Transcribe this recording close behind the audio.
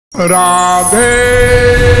राधे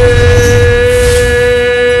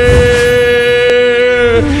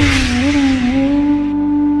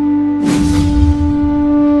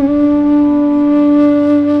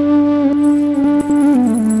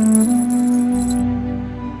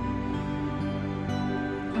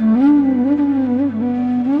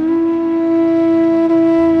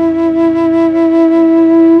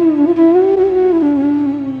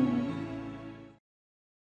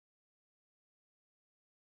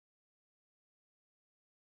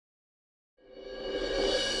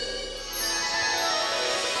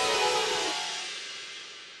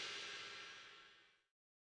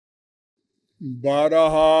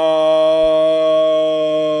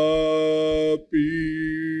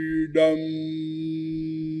बरहापीडं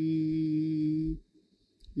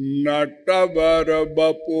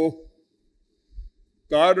नटवरवपुः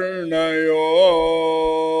कर्णयो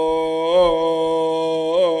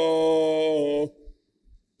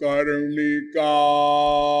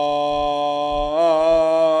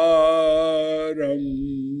कर्णिकारम्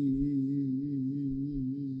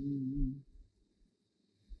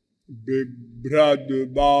बिभ्रद्वास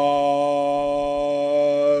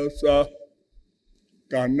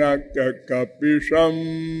कनककपिशं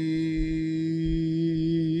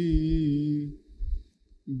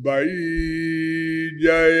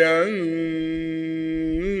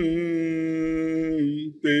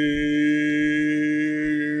वैजयन्ती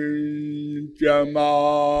च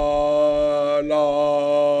माला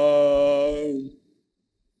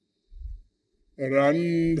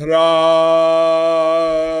रन्ध्रान्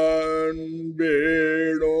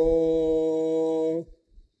वेणो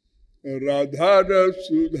रधर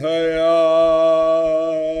सुधया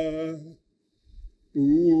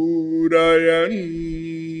पूरयन्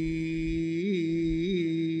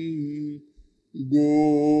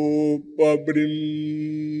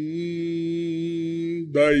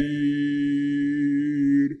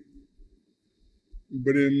गोपवृन्दैर्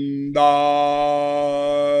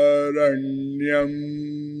वृन्दारण्यं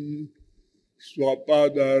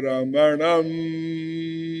स्वपदरमणम्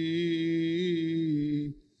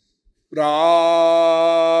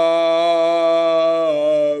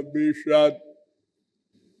प्राविशत्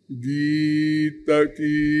गीतकीर्ति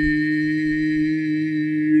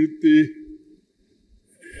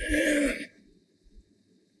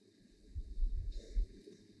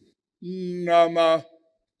नमः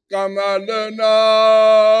कमलनाभाय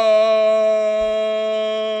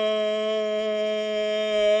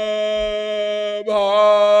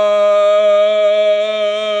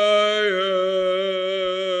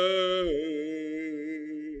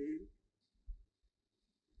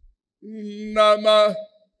नमः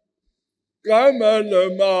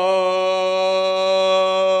कमलमालिने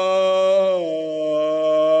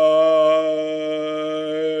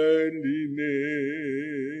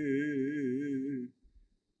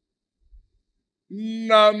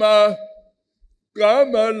नमः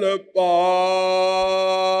कमलपादाय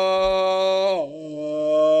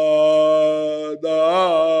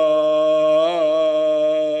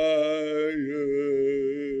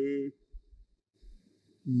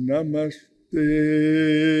नमस्ते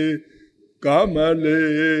कमलेक्षण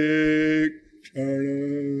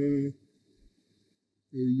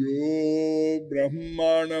यो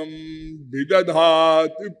ब्रह्मणं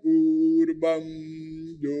विदधाति पूर्वं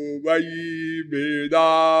यो वै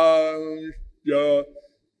वेदांश्च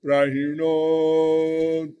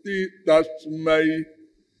प्रहिणोति तस्मै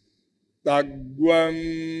तग्वं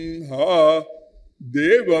ह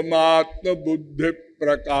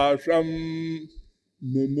देवमात्मबुद्धिप्रकाशं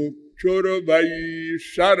मुमुक्षुर्वै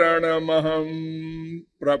शरणमहं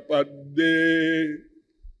प्रपद्ये।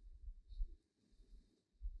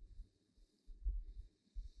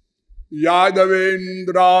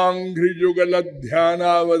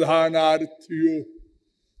 यादवेन्द्रांघ्रियुगलध्यानावधानार्थियों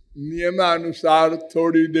नियमानुसार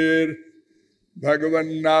थोड़ी देर भगवन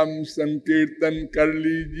नाम संकीर्तन कर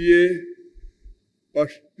लीजिए,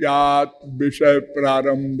 पश्चात विषय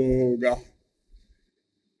प्रारंभ होगा।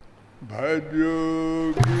 भजो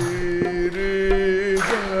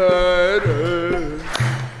गिरिधर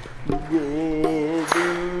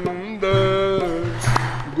गोविंद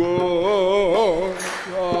गोपाला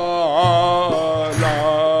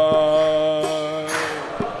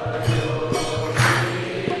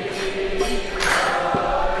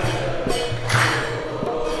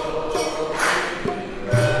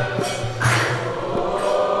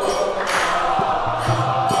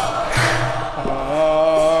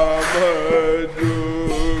भजो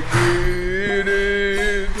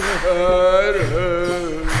गिरिधर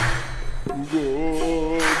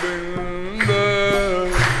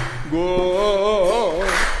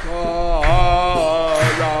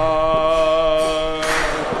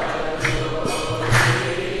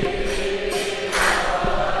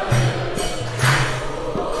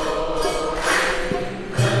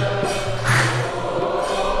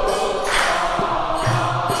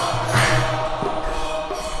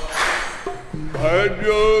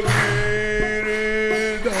भजो गिरिधर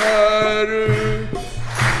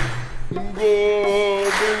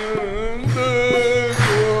गोविंद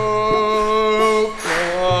गोपाला।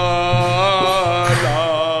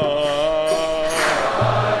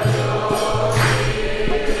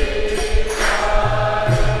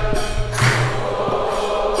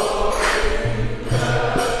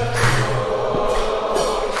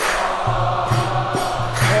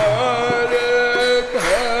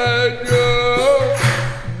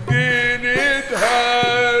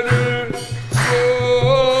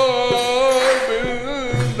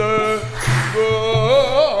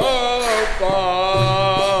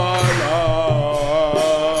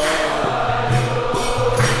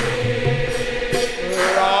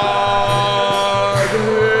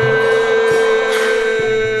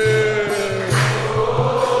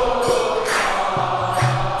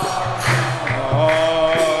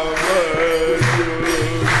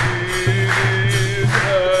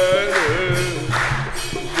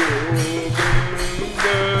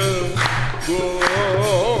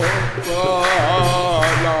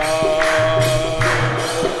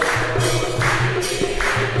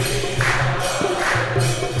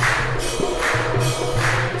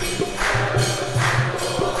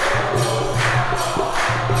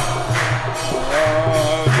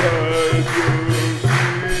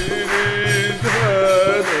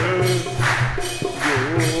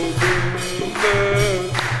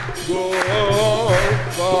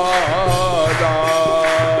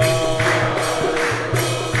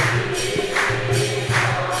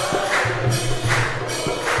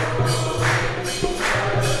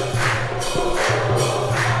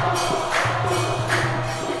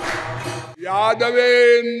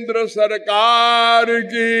 यादवेंद्र सरकार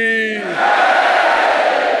की।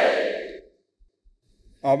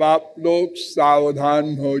 अब आप लोग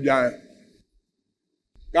सावधान हो जाएं।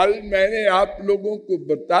 कल मैंने आप लोगों को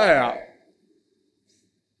बताया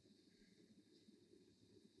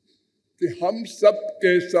कि हम सब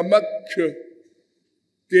के समक्ष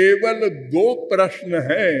केवल 2 प्रश्न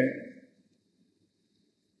हैं,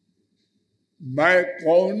 मैं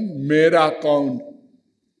कौन, मेरा कौन।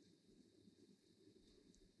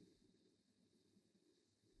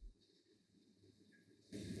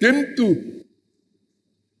 किंतु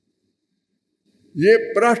ये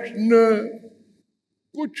प्रश्न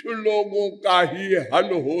कुछ लोगों का ही हल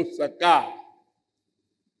हो सका।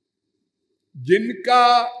 जिनका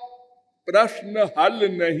प्रश्न हल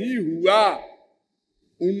नहीं हुआ,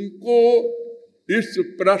 उनको इस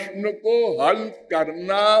प्रश्न को हल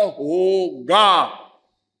करना होगा,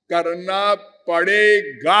 करना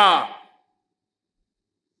पड़ेगा।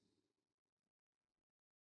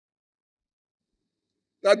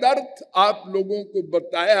 तदर्थ आप लोगों को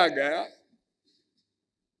बताया गया,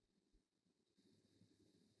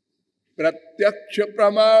 प्रत्यक्ष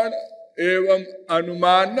प्रमाण एवं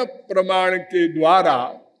अनुमान प्रमाण के द्वारा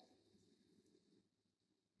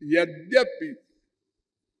यद्यपि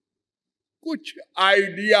कुछ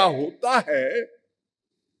आइडिया होता है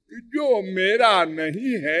कि जो मेरा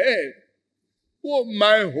नहीं है वो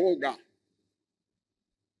मैं होगा,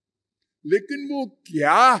 लेकिन वो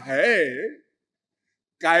क्या है,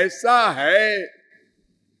 कैसा है,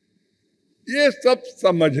 ये सब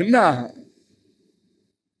समझना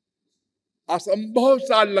असंभव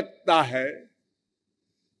सा लगता है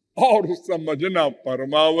और समझना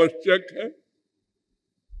परमावश्यक है।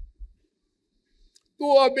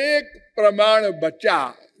 तो अब एक प्रमाण बचा,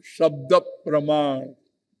 शब्द प्रमाण,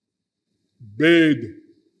 वेद।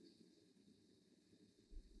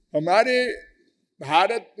 हमारे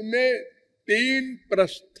भारत में 3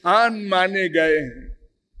 प्रस्थान माने गए हैं,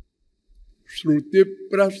 श्रुति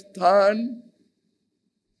प्रस्थान,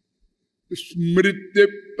 स्मृति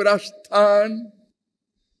प्रस्थान,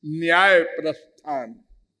 न्याय प्रस्थान।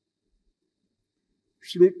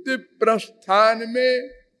 श्रुति प्रस्थान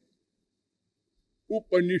में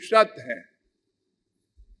उपनिषद है,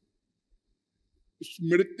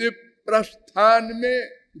 स्मृति प्रस्थान में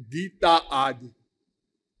गीता आदि,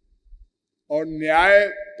 और न्याय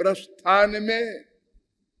प्रस्थान में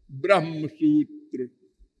ब्रह्मसूत्र,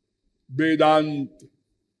 वेदांत,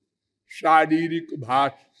 शारीरिक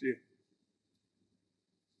भाष्य।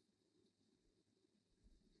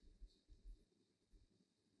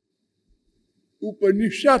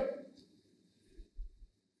 उपनिषद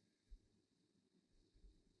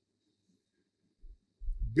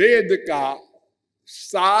वेद का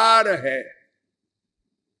सार है,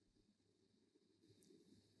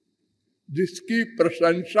 जिसकी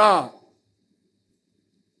प्रशंसा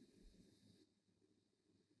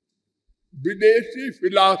विदेशी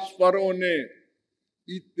फिलासफरों ने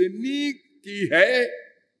इतनी की है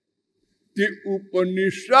कि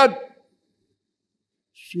उपनिषद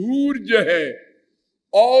सूर्य है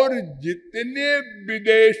और जितने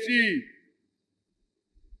विदेशी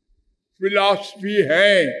फिलॉसफी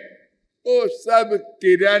है वो सब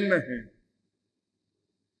किरण है।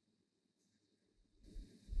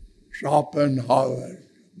 शॉपेनहावर,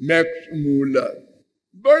 मैक्स मूलर,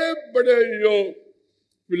 बड़े बड़े जो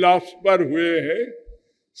फिलॉसफर हुए हैं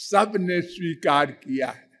सब ने स्वीकार किया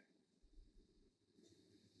है।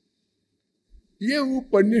 ये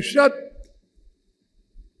उपनिषद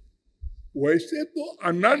वैसे तो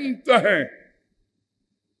अनंत है,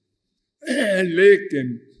 लेकिन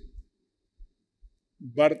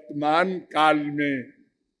वर्तमान काल में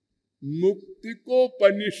मुक्ति को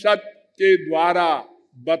उपनिषद के द्वारा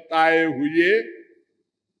बताए हुए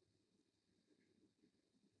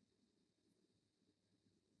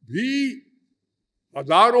भी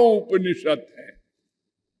हजारों उपनिषद हैं।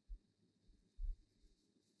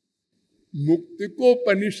 मुक्ति को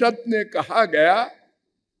उपनिषद ने कहा गया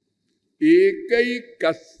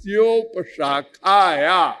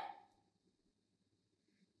एकैकस्योपशाखाया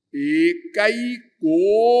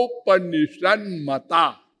एकैकोपनिषन्मता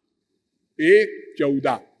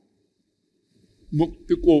 1:14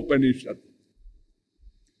 मुक्ति को उपनिषद।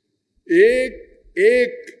 एक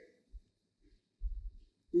एक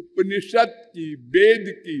उपनिषद की, वेद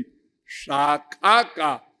की शाखा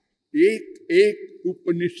का एक एक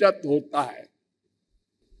उपनिषद होता है।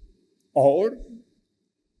 और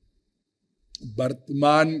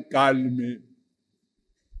वर्तमान काल में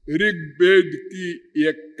ऋग्वेद की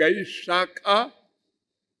 21 शाखा,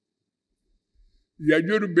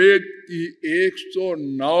 यजुर्वेद की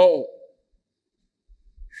 109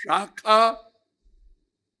 शाखा,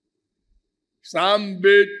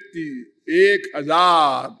 सामवेद की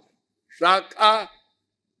 1000 शाखा,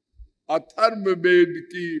 अथर्ववेद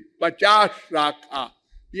की 50 शाखा,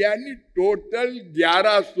 यानी टोटल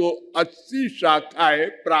 1180 शाखाएं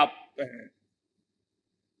प्राप्त हैं।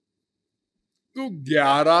 तो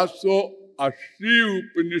 1180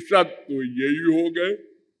 उपनिषद तो यही हो गए।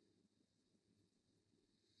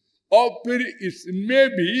 और फिर इसमें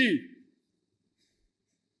भी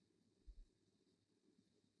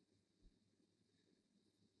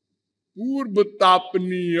पूर्व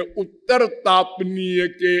तापनीय उत्तर तापनीय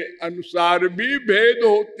के अनुसार भी भेद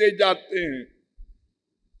होते जाते हैं,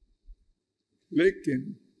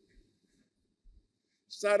 लेकिन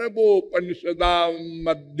सर्वोपनिषदा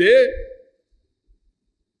मध्ये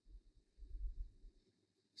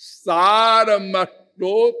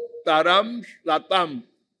सारमष्टोत्तरम शतम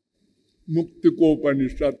मुक्ति को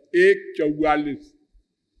उपनिषद 1:44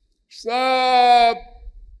 सब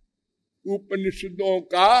उपनिषदों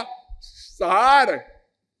का सार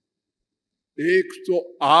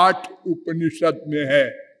 108 उपनिषद में है।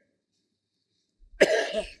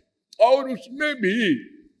 और उसमें भी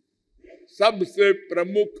सबसे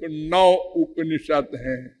प्रमुख 9 उपनिषद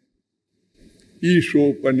हैं।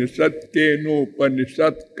 ईशोपनिषद,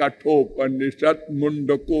 केनोपनिषद, कठोपनिषद,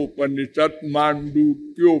 मुंडकोपनिषद,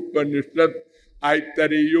 मांडूक्योपनिषद,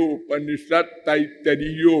 ऐतरेयोपनिषद,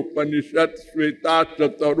 तैत्तरीयोपनिषद,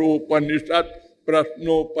 श्वेताशतरोपनिषद,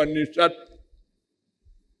 प्रश्नोपनिषद।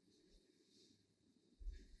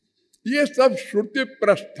 ये सब श्रुति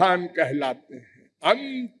प्रस्थान कहलाते हैं,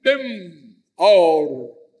 अंतिम और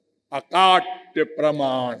अकाट्य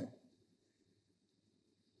प्रमाण।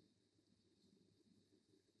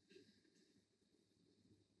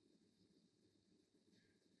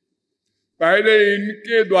 पहले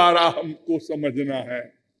इनके द्वारा हमको समझना है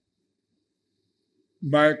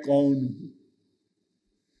मैं कौन हूं।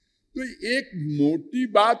 तो एक मोटी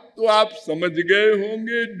बात तो आप समझ गए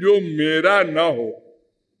होंगे, जो मेरा न हो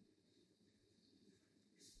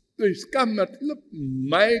तो इसका मतलब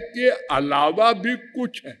मैं के अलावा भी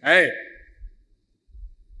कुछ है।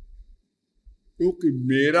 क्योंकि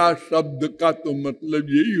मेरा शब्द का तो मतलब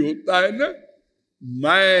यही होता है ना,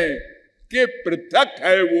 मैं के पृथक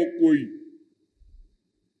है वो कोई।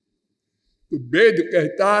 तो वेद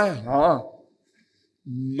कहता है हाँ,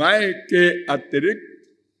 मैं के अतिरिक्त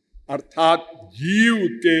अर्थात जीव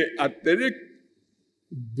के अतिरिक्त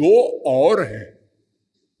 2 और हैं,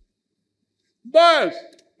 बस।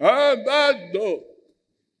 हाँ, बस 2।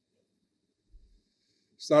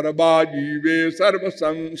 सर्वा जीवे सर्व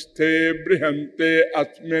संस्थे बृहंते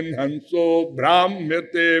अस्मिन् हंसो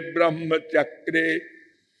भ्राम्यते ब्रह्म चक्रे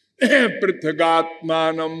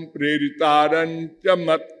पृथगात्मानं प्रेरितारञ्च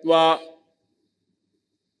मत्वा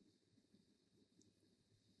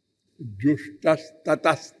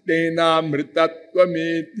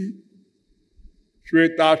जुष्टस्ततस्तेनामृतत्वमेति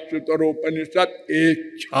श्वेताश्वतरोपनिषद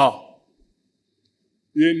 1:6।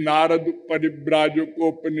 ये नारद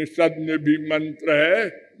परिव्राजकोपनिषद में भी मंत्र है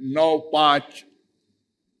 9-5,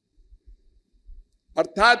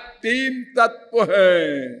 अर्थात 3 तत्व है,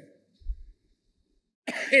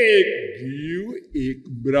 एक जीव, एक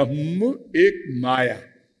ब्रह्म, एक माया।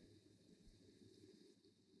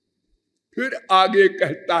 फिर आगे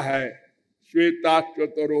कहता है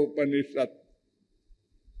श्वेताश्वतरोपनिषद,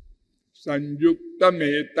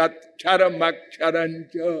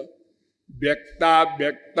 संयुक्तमेतत्क्षरमक्षरञ्च व्यक्ता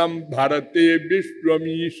व्यक्तम भारते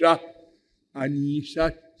विश्वमीशः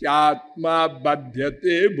अनीशश्चात्मा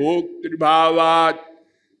बध्यते भोक्तृभावात्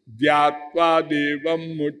ज्ञात्वा देवं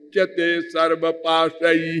मुच्यते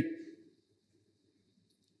सर्वपाशैः।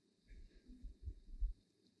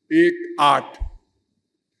 1:8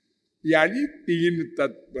 यानी 3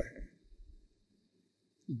 तत्व है।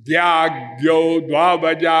 ज्ञाज्ञो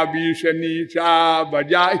द्वावजा विषनीचा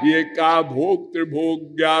वजा का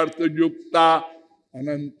भोक्तृभोग्यार्थ युक्ता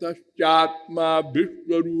अनंतश्चात्मा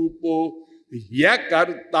विश्वरूपो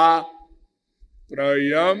ह्यकर्ता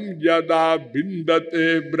त्रयम् यदा विन्दते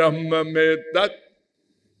ब्रह्म में तत्।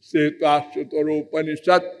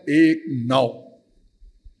 श्वेताश्वतरोपनिषद 1:9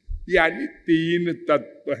 यानी 3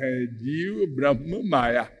 तत्व है, जीव ब्रह्म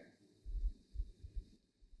माया।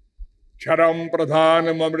 क्षरम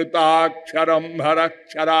प्रधानमृताक्षरम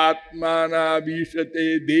हरक्षरात्मानावीशते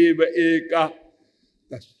देव एका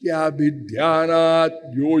तस्याभिध्यानात्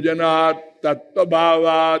योजनात्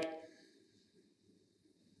तत्वभावात्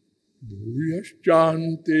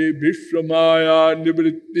भूयश्चान्ते विश्वमाया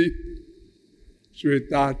निवृत्ति।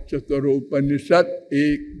 श्वेताश्वतरोपनिषद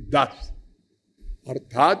 1:10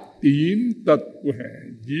 अर्थात 3 तत्व हैं,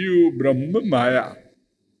 जीव ब्रह्म माया।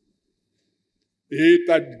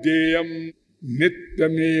 एतज्ञेयं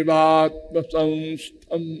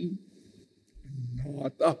नित्यमेवात्मसंस्थं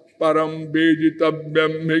नातः परं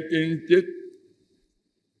वेदितव्यं हि किंचित्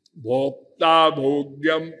भोक्ता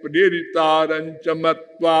भोग्यं प्रेरितारं च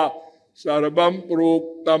मत्वा सर्वं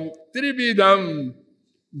प्रोक्तं त्रिविधं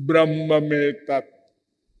ब्रह्म में तत्।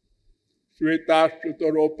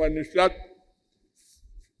 श्वेताश्वतरोपनिषद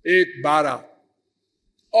 1:12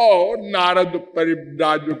 और नारद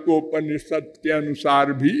परिव्राजकोपनिषद के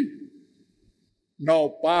अनुसार भी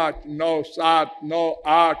 9:5, 9:7,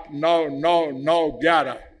 9:8, 9:9,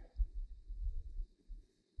 9:11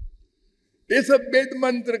 ये सब वेद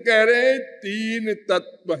मंत्र कह रहे हैं 3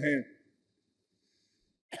 तत्व हैं।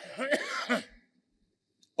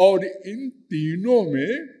 और इन तीनों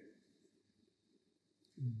में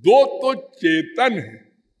 2 तो चेतन है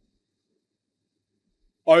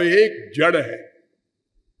और एक जड़ है।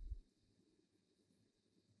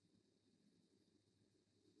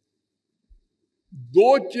 दो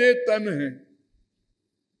चेतन हैं,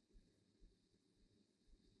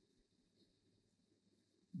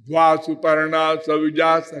 द्वासुपर्णा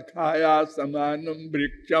सविजा सखाया समानम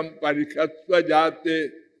वृक्षम परिषत्स्व जाते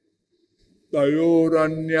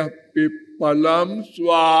तयोरन्य पिप्पलम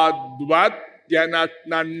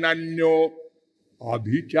स्वाद्वत्यनन्यो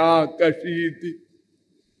अभिचाकशीति।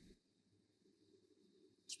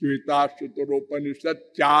 श्वेताश्वतरोपनिषद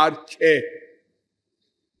 4:6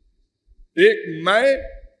 एक मैं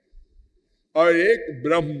और एक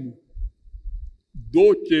ब्रह्म, 2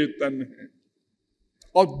 चेतन हैं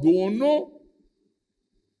और दोनों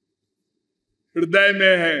हृदय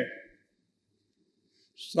में हैं।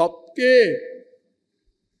 सबके,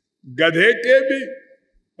 गधे के भी,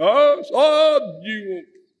 सब जीवों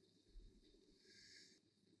के।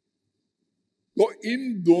 तो इन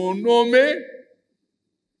दोनों में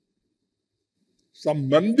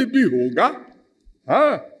संबंध भी होगा।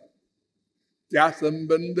 हाँ, क्या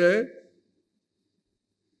संबंध है?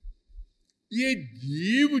 ये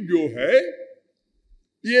जीव जो है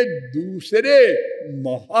ये दूसरे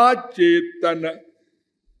महाचेतन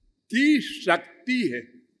की शक्ति है,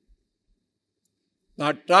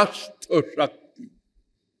 तटस्थ शक्ति।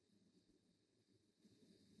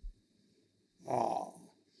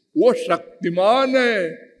 वो शक्तिमान है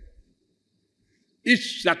इस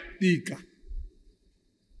शक्ति का।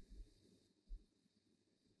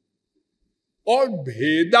 और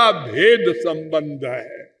भेदा भेद संबंध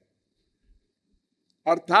है,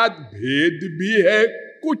 अर्थात भेद भी है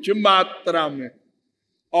कुछ मात्रा में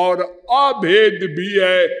और अभेद भी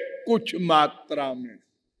है कुछ मात्रा में।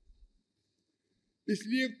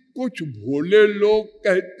 इसलिए कुछ भोले लोग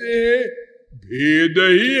कहते हैं भेद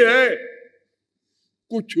ही है,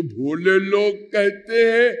 कुछ भोले लोग कहते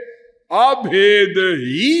हैं अभेद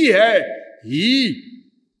ही है। ही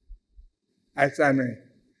ऐसा नहीं,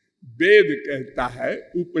 वेद कहता है,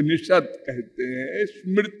 उपनिषद कहते हैं,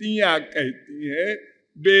 स्मृतियां कहती हैं,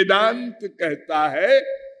 वेदांत कहता है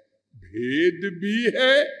भेद भी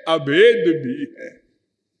है, अभेद भी है।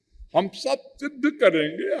 हम सब सिद्ध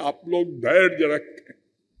करेंगे, आप लोग धैर्य रखें।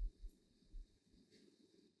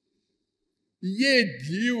 ये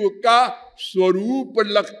जीव का स्वरूप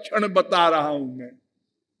लक्षण बता रहा हूं मैं।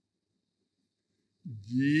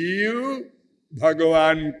 जीव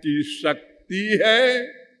भगवान की शक्ति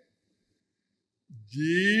है,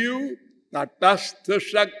 जीव तटस्थ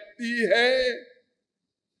शक्ति है,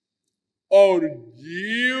 और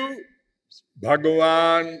जीव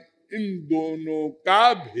भगवान, इन दोनों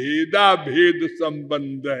का भेदा भेद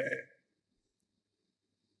संबंध है।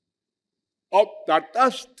 और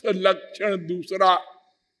तटस्थ लक्षण दूसरा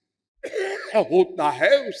होता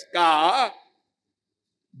है उसका,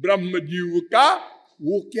 ब्रह्म जीव का।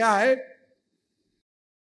 वो क्या है?